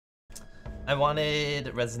I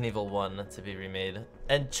wanted Resident Evil 1 to be remade.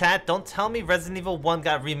 And chat, don't tell me Resident Evil 1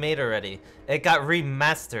 got remade already. It got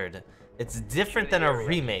remastered. It's different than a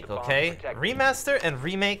remake, okay? Remaster and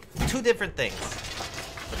remake, two different things.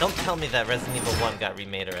 But don't tell me that Resident Evil 1 got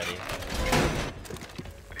remade already.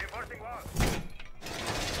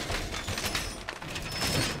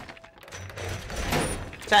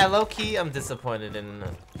 Chat, low-key, I'm disappointed in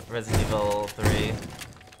Resident Evil 3.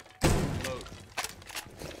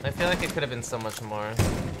 I feel like it could have been so much more.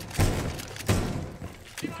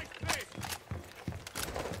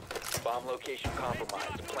 Bomb location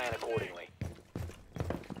compromised. Plan accordingly.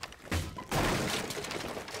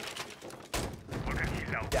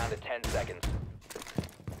 Down to 10 seconds.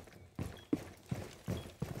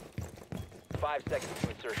 5 seconds to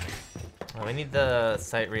insertion. Oh, we need the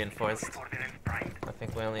site reinforced. I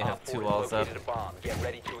think we only have 2 walls up. Get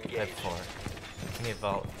ready to engage. I have 4. We need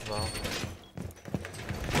vault as well.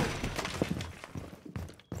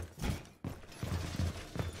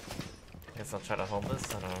 Guess I'll try to hold this.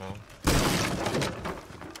 I don't know.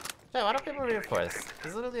 Yeah, why don't people reinforce?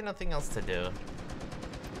 There's literally nothing else to do.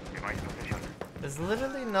 There's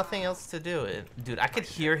literally nothing else to do. Dude, I could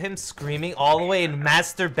hear him screaming all the way in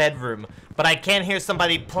master bedroom, but I can't hear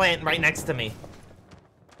somebody plant right next to me.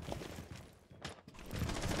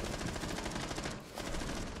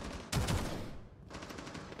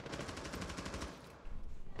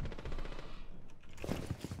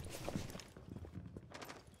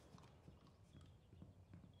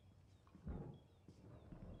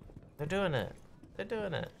 They're doing it. They're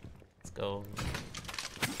doing it. Let's go.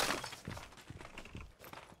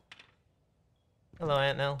 Hello,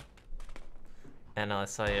 Aunt Nell. Aunt Nell, I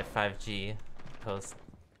saw your 5G post.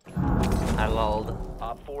 I lulled.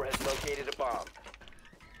 Op 4 has located a bomb.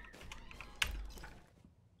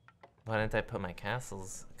 Why didn't I put my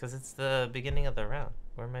castles? Because it's the beginning of the round.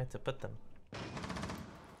 Where am I to put them?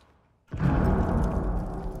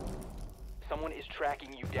 Someone is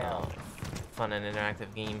tracking you down. Oh, fun and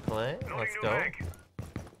interactive gameplay. Let's go.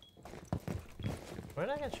 Where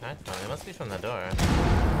did I get tracked from? It must be from the door.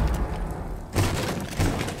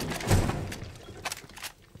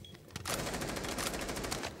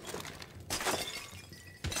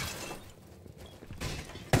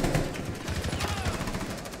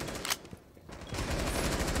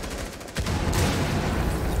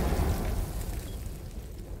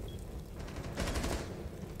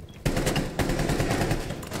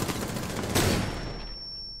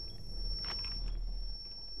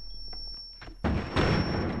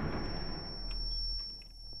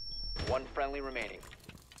 One friendly remaining.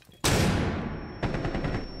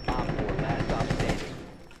 Op 4 last stop standing.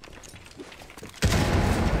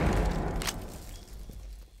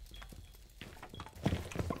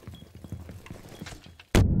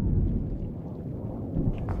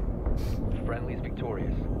 Friendly is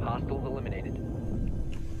victorious. Hostiles eliminated.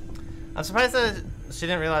 I'm surprised that she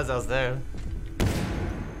didn't realize I was there.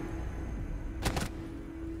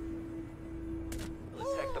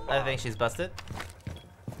 Protect the bomb. I think she's busted.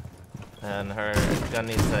 And her gun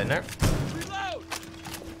needs a nerf.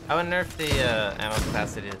 I would nerf the ammo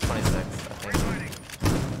capacity to 26, I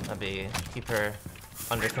think. That'd be, keep her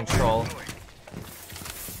under control.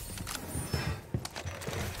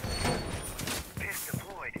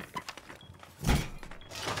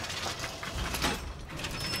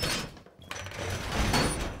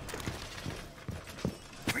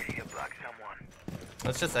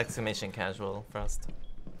 Let's just exclamation casual Frost.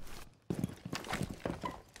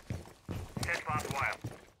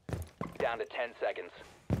 Down to 10 seconds.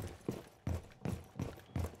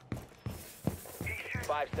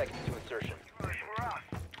 5 seconds to insertion.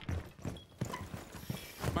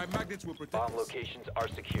 My magnets will protect Bomb us. locations are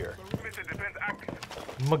secure.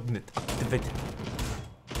 Magnet activated.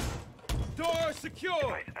 Door secure.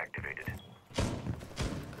 Device activated.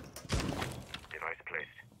 Device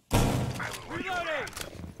placed. I will watch your Reloading. hands.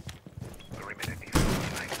 Perimeter defense.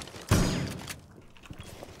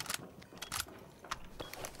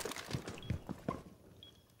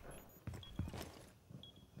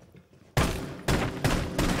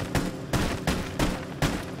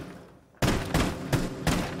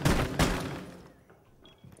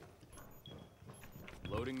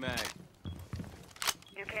 Loading mag.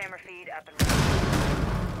 New camera feed up and running.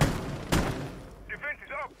 Defense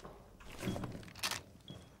is up.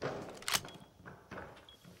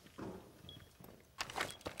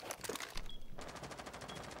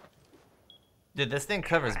 Dude, this thing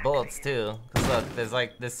covers bullets too. Cause look,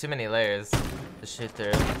 there's too many layers to shoot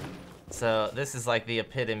through. So this is like the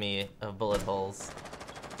epitome of bullet holes.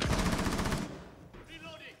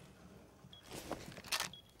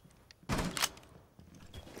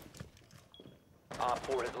 Op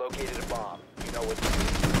 4 has located a bomb. You know what to do.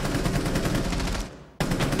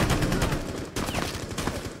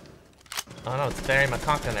 Oh no, it's Barry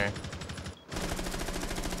McConkener.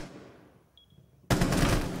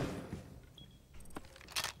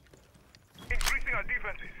 Increasing our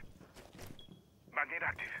defenses. Magnet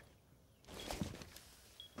active.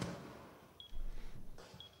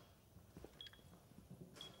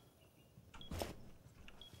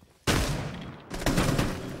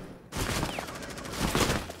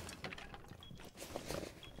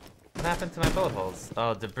 What happened to my bullet holes?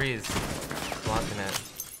 Oh, debris blocking it.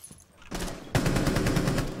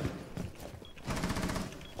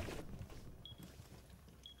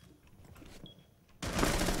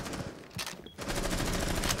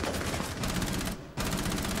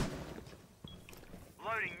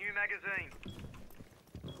 Loading new magazine.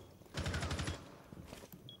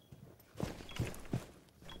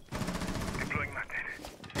 Deploying magnet.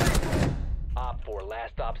 Op 4,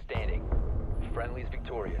 last stop standing. Friendly's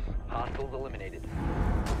victorious. Hostiles eliminated.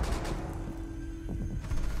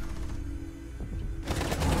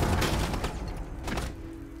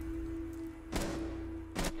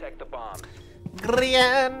 Protect the bombs.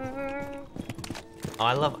 Grian! Oh,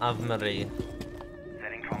 I love Ave Marie.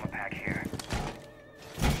 Setting trauma pack here.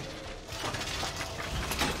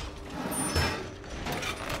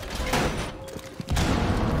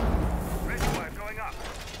 Red flag going up.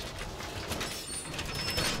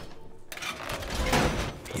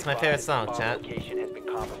 It's my favorite song, Bomb chat. location has been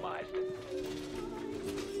compromised.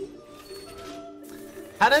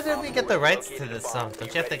 How did we get the rights to this song? Don't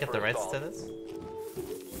you have to get the rights to this?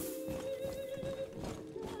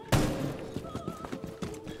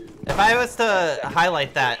 If I was to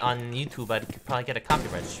highlight that on YouTube, I'd probably get a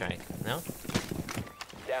copyright strike, no?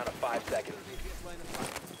 Down to 5 seconds.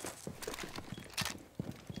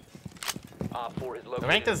 Op 4 has The located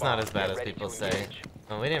rank is a not bomb. as bad Get as ready people to say. engage.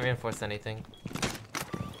 Oh, we didn't reinforce anything.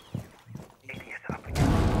 ADS up.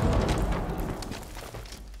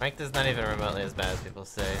 Ranked is not even remotely as bad as people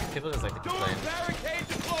say. People just like to complain. Barricade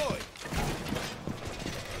deployed.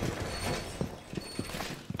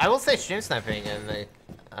 I will say stream sniping in the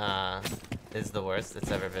is the worst it's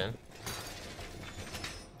ever been.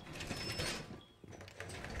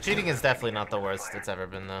 Cheating is definitely not the worst it's ever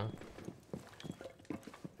been though.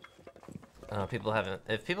 People haven't.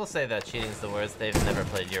 If people say that cheating's the worst, they've never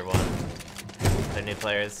played year one. They're new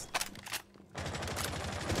players.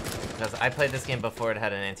 Because I played this game before it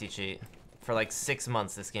had an anti-cheat. For like 6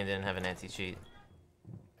 months, this game didn't have an anti-cheat.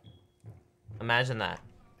 Imagine that.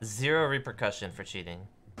 0 repercussion for cheating.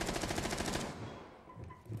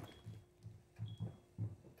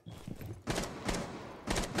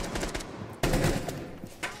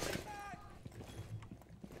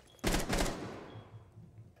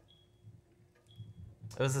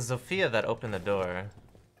 It was a Zofia that opened the door.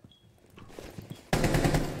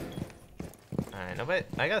 Alright, nobody.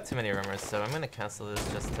 I got too many rumors, so I'm gonna cancel this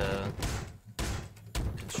just to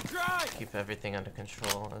keep everything under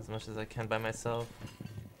control as much as I can by myself.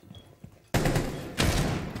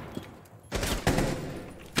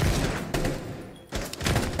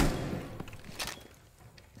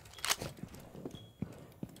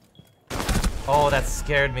 Oh, that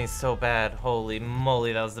scared me so bad. Holy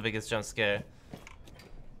moly, that was the biggest jump scare.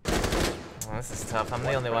 Oh, this is tough. I'm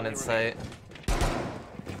the only one in sight.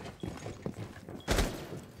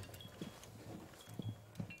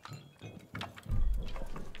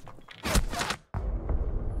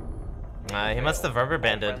 He must have rubber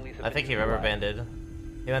banded. I think he rubber banded.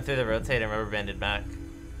 He went through the rotate and rubber banded back.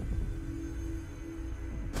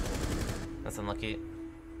 That's unlucky. Use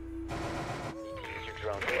your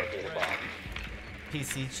drone to locate a bomb.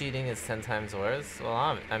 PC cheating is 10 times worse?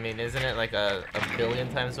 Well, I mean, isn't it like a billion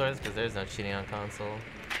times worse? Because there's no cheating on console.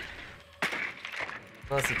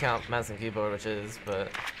 Unless you count mouse and keyboard, which is,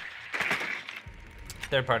 but...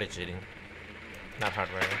 Third-party cheating. Not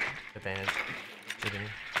hardware advantage cheating.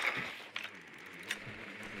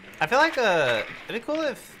 I feel like it'd be cool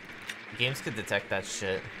if games could detect that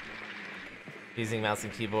shit. Using mouse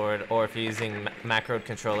and keyboard, or if you're using macro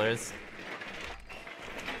controllers.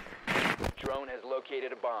 Drone has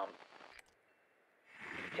located a bomb.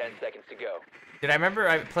 10 seconds to go. Dude, I remember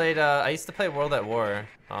I used to play World at War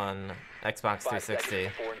on Xbox 5 seconds 360.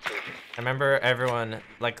 before insertion. I remember everyone,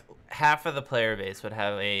 like, half of the player base would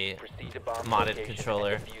have a Proceed to bomb modded location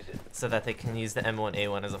controller and defuse it. so that they can use the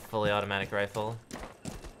M1A1 as a fully automatic rifle.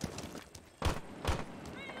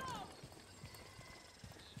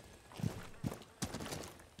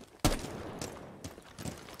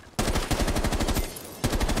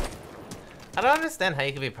 I don't understand how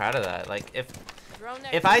you can be proud of that. Like,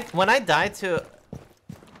 when I die to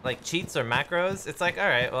like cheats or macros, it's like, all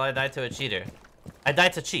right, well, I died to a cheater. I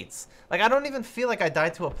died to cheats. Like, I don't even feel like I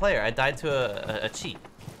died to a player. I died to a cheat.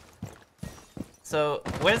 So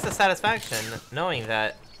where's the satisfaction knowing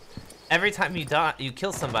that every time you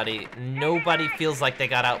kill somebody, nobody feels like they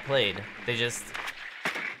got outplayed. They just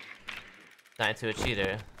died to a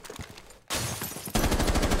cheater.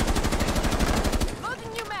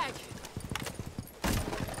 Loading new mag.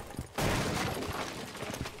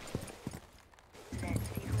 Let's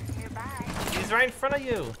see who's nearby. He's right in front of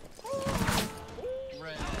you.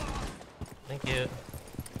 Thank you.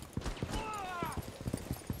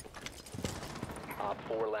 Op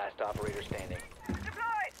 4 last operator standing.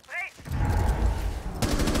 Deployed! Wait!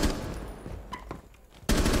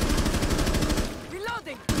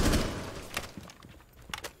 Reloading.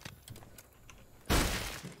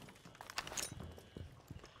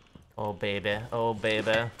 Oh baby, oh baby.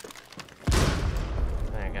 There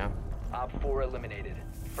you go. Op 4 eliminated.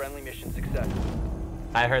 Friendly mission successful.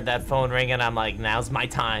 I heard that phone ring and I'm like, now's my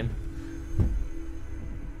time.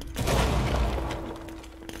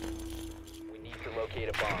 We need to locate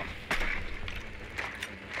a bomb.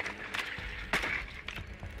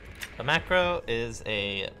 A macro is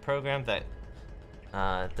a program that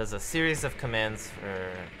does a series of commands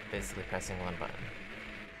for basically pressing one button.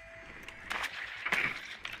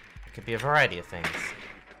 It could be a variety of things.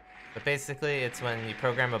 But basically, it's when you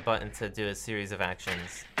program a button to do a series of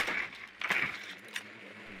actions.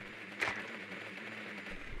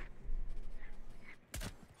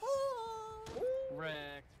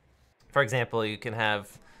 For example, you can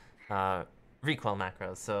have recoil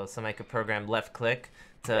macros. So somebody could program left click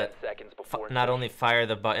to 10 seconds before not insertion. only fire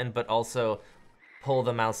the button, but also pull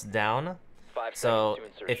the mouse down. 5 So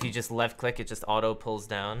seconds to insertion. if you just left click, it just auto pulls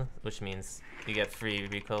down, which means you get free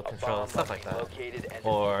recoil A control, bomb stuff must like be that. located and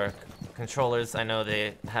Or controllers, I know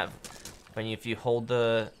they have, if you hold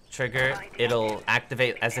the trigger, it'll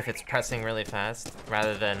activate as if it's pressing really fast,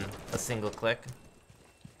 rather than a single click.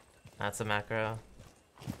 That's a macro.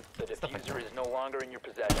 The stuff like diffuser that. is no longer in your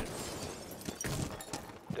possession.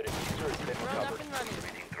 The diffuser has been Run up recovered. and running.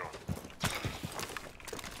 Reading through.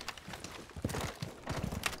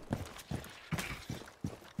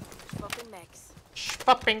 Swapping max.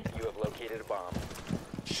 Schwapping, You have located a bomb.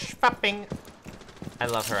 schwapping. I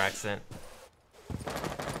love her accent.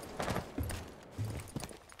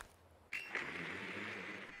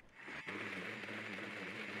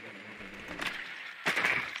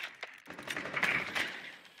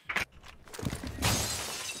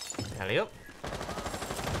 Alley-oop.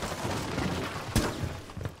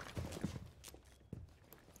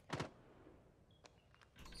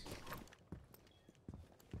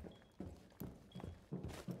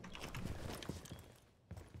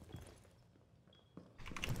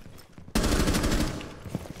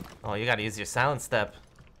 Oh, you gotta use your silent step.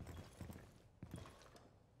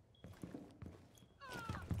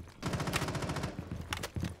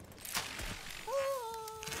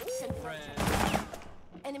 Send front.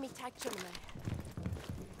 Enemy tag terminal.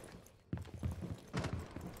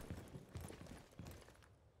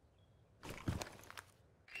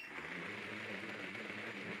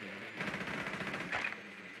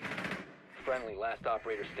 Friendly, last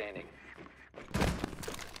operator standing.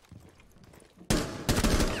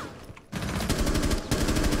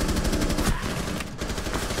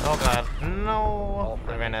 Oh god, All no! I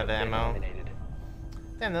friendlies ran out of have been ammo. eliminated.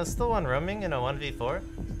 Damn, there's still one roaming in a 1v4?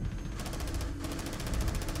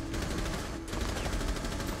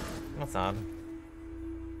 That's odd.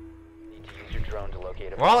 Need to use your drone to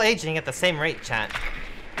locate a We're all aging at the same rate, chat.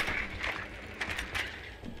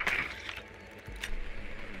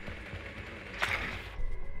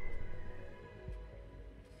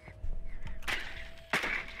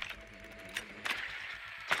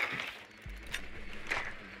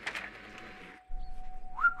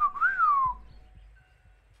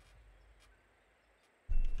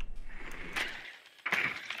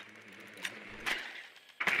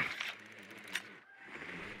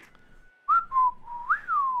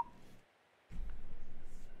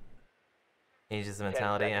 Ages the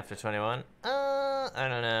mentality seconds. after 21? I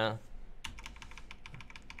don't know.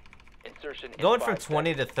 insertion. in Going from 5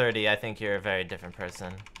 20 seconds. to 30, I think you're a very different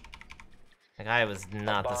person. Like, I was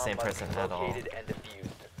not the Bomb same must person be at all located and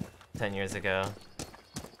defused. 10 years ago.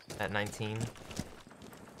 At 19.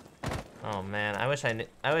 Oh man, I wish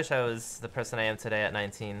I was the person I am today at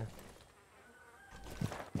 19.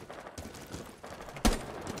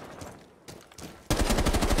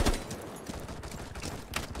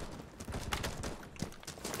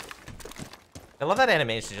 I love that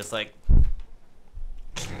animation, just like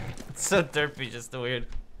it's so derpy, just weird.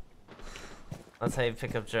 That's how you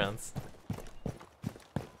pick up drones.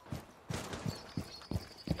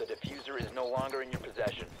 diffuser is no longer in your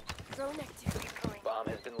possession. Drone activity. Bomb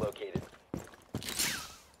has been located.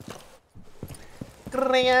 Has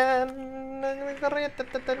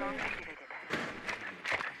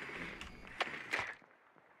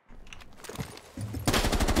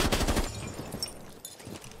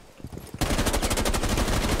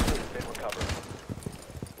been recovered.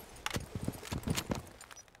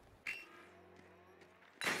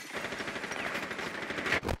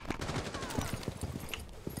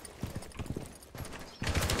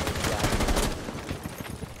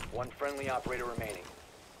 One friendly operator remaining.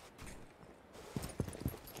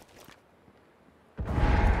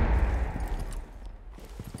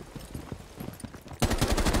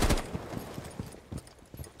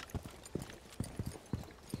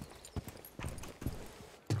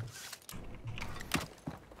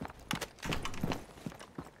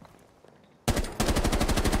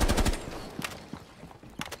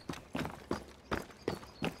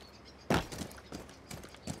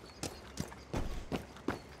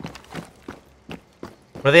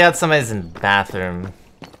 Or they had somebody's in bathroom.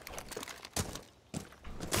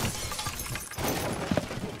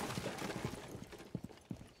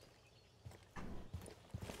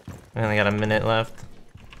 We only got a minute left.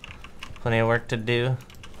 Plenty of work to do.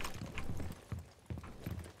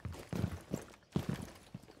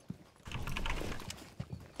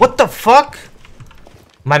 What the fuck?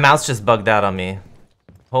 My mouse just bugged out on me.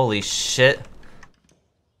 Holy shit.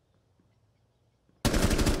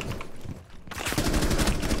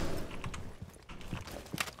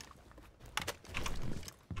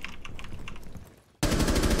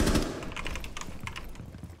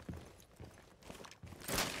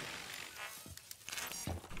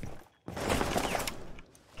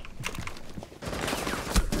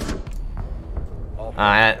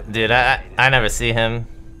 Dude, I never see him.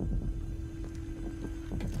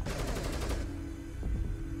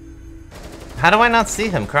 How do I not see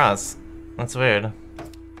him cross? That's weird.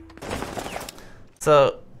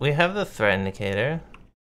 So, we have the threat indicator.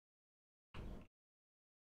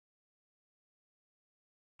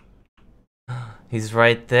 He's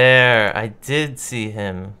right there. I did see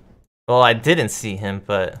him. Well, I didn't see him,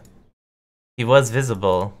 but he was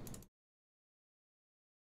visible.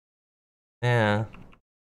 Yeah.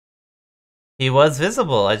 He was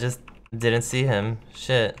visible, I just didn't see him.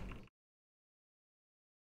 Shit.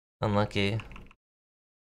 Unlucky.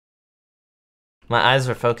 My eyes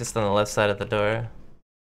were focused on the left side of the door.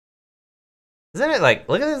 Isn't it like,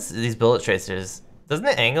 look at these bullet tracers. Doesn't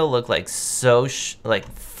the angle look like so like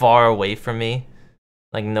far away from me?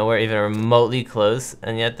 Like nowhere even remotely close,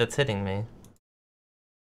 and yet that's hitting me.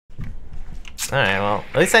 Alright, well,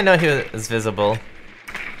 at least I know he was visible.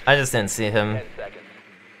 I just didn't see him. 10 seconds.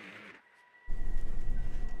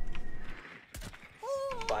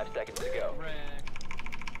 5 seconds to go.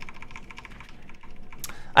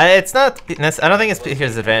 It's not. I don't think it's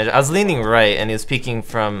his advantage. I was leaning right, and he was peeking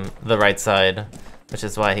from the right side, which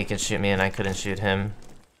is why he can shoot me and I couldn't shoot him.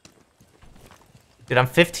 Dude, I'm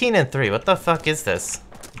 15 and 3. What the fuck is this?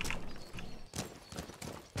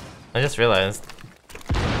 I just realized.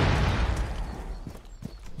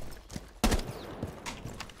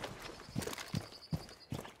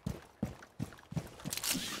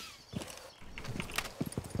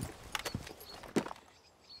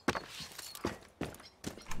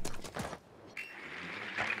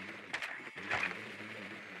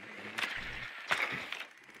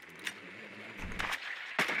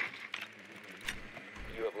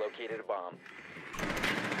 You have located a bomb.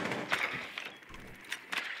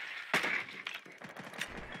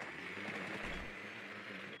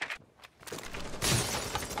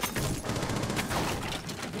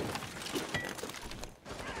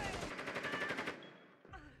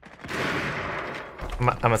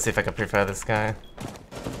 I'm gonna see if I can pre-fire this guy.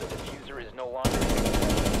 The diffuser is no longer.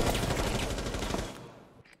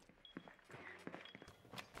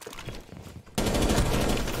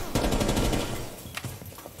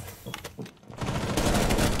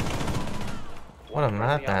 What a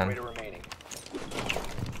madman. Operator remaining.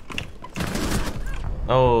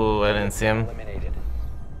 Oh, I didn't see him. Eliminated.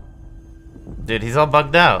 Dude, he's all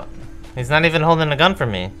bugged out. He's not even holding a gun for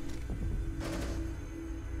me.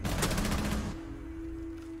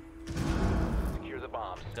 Secure the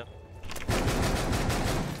bombs.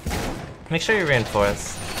 Make sure you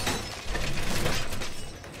reinforce.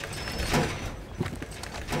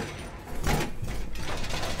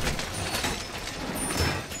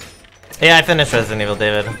 Yeah, I finished Resident Evil,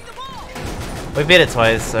 David. We beat it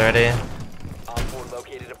twice already. Op 4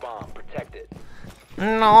 located a bomb. Protect it.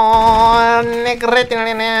 No,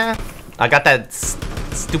 I got that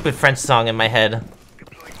stupid French song in my head.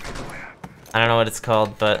 I don't know what it's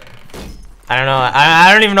called, but I don't know.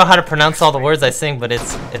 I don't even know how to pronounce all the words I sing, but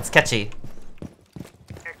it's catchy.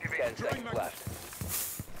 10 seconds left.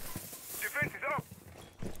 Defense is up.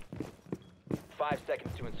 5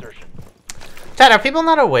 seconds to insertion. Chad, are people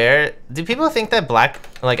not aware? Do people think that black,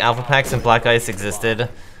 like alpha packs and black ice existed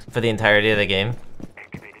for the entirety of the game?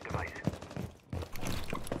 Activated device.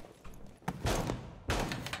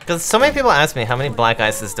 Because so many people ask me how many black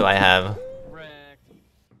ices do I have.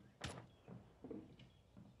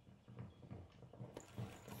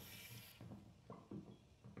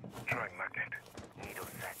 Throwing magnet. Needle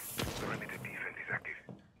set. Perimeter defense is active.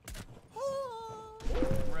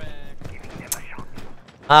 Giving them a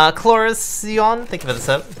shot. Chloricion, thank you for the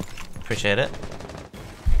sub. Appreciate it.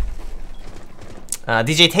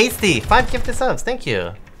 DJ Tasty, 5 gifted subs, thank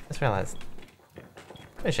you. Just realized.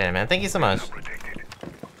 Appreciate it, man. Thank you so much. Protected.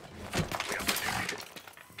 We are protected.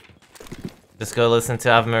 Just go listen to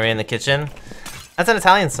Ave Maria in the kitchen. That's an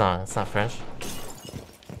Italian song, it's not French.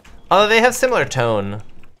 Although they have similar tone,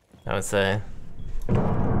 I would say.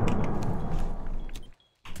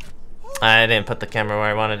 I didn't put the camera where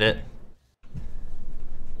I wanted it.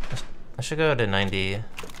 I should go to 90.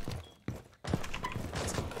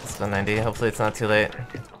 Let's go 90. Hopefully it's not too late.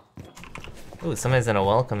 Ooh, somebody's in a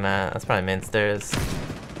welcome mat. That's probably main stairs.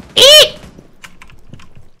 Eek!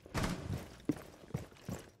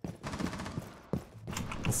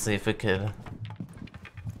 Let's see if we could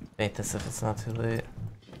bait this if it's not too late.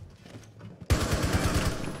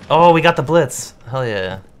 Oh, we got the blitz. Hell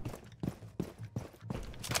yeah.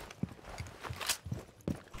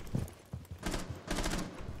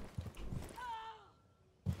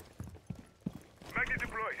 Magnet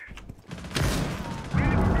deployed.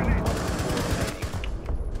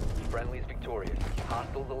 Friendly's victorious.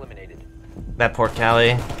 Hostiles eliminated. That poor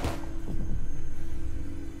Callie.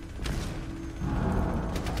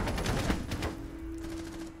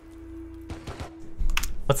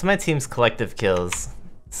 What's my team's collective kills?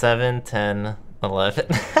 7, 10, 11.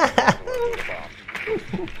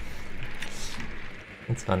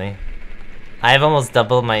 It's funny. I have almost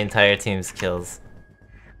doubled my entire team's kills.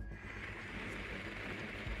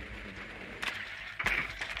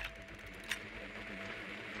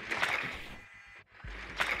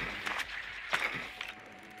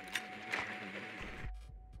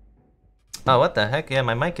 Oh, what the heck? Yeah,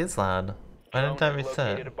 my mic is loud. Why didn't I Drone has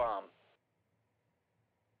reset? located a bomb.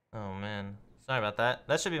 Oh man, sorry about that.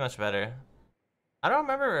 That should be much better. I don't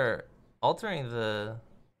remember altering the...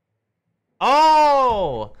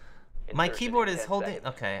 Oh! My Insertion keyboard in is 10 holding...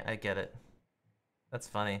 seconds. Okay, I get it. That's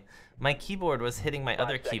funny. My keyboard was hitting my 5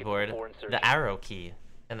 other seconds keyboard, before insertion. the arrow key.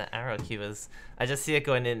 And the arrow key was... I just see it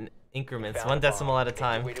going in increments, Found 1 a decimal bomb. at a Make your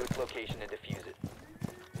time. way to its location and defuse it.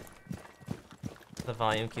 The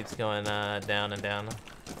volume keeps going down and down.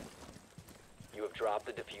 You have dropped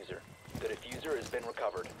the diffuser. The diffuser has been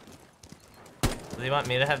recovered. Do you want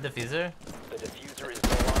me to have diffuser? The diffuser is no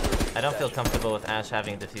longer in I don't feel possession. comfortable with Ash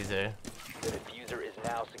having diffuser. The diffuser is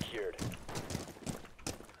now secured.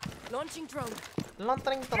 Launching drone.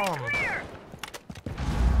 Launching drone.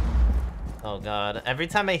 Oh god, every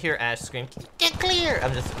time I hear Ash scream, "Get clear!"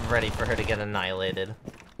 I'm just ready for her to get annihilated.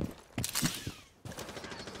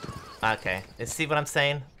 Okay, see what I'm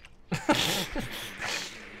saying?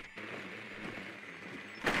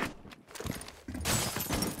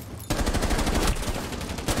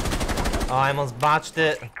 Oh, I almost botched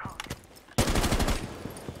it.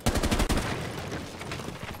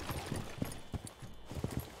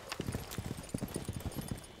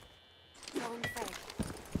 Throwing frag.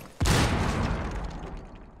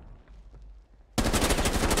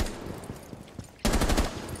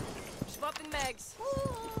 Swapping mags.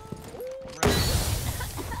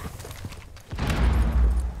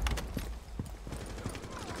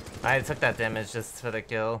 I took that damage just for the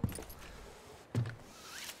kill.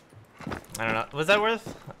 I don't know. Was that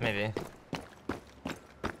worth? Maybe.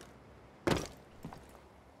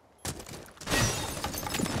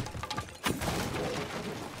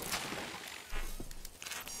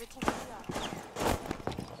 Switching to shot.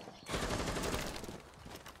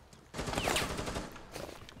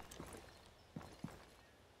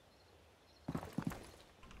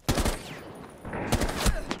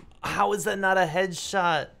 How is that not a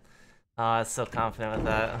headshot? Oh, I was so confident with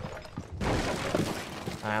that.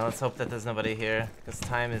 Alright, let's hope that there's nobody here, because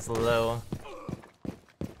time is low.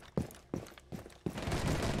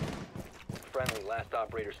 Friendly, last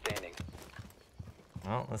operator standing.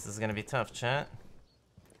 Well, this is gonna be tough, chat.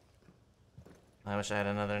 I wish I had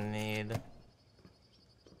another need.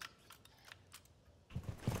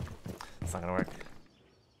 It's not gonna work.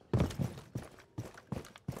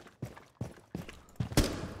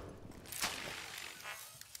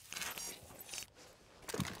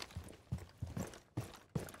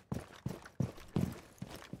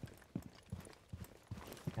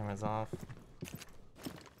 Camera's off.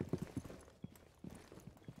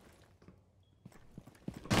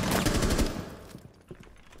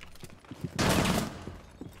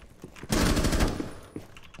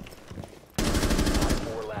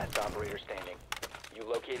 Four last operator standing. You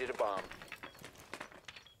located a bomb.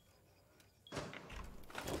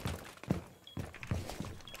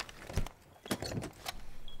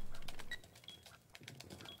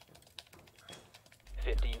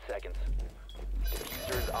 Seconds.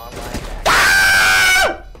 Diffuser is online and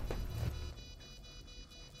active.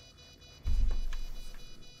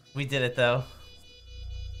 We did it though.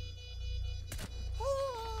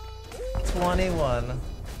 21.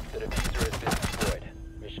 The diffuser has been destroyed.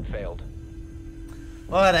 Mission failed.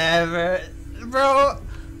 Whatever. Bro.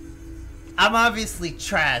 I'm obviously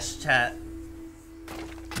trash, chat.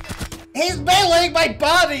 He's meleeing my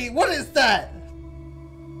body! What is that?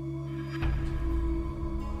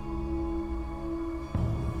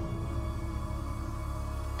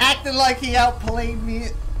 Acting like he outplayed me.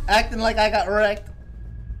 Acting like I got wrecked.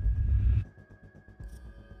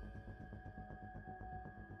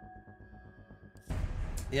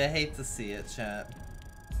 You hate to see it, chat.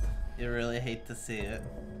 You really hate to see it.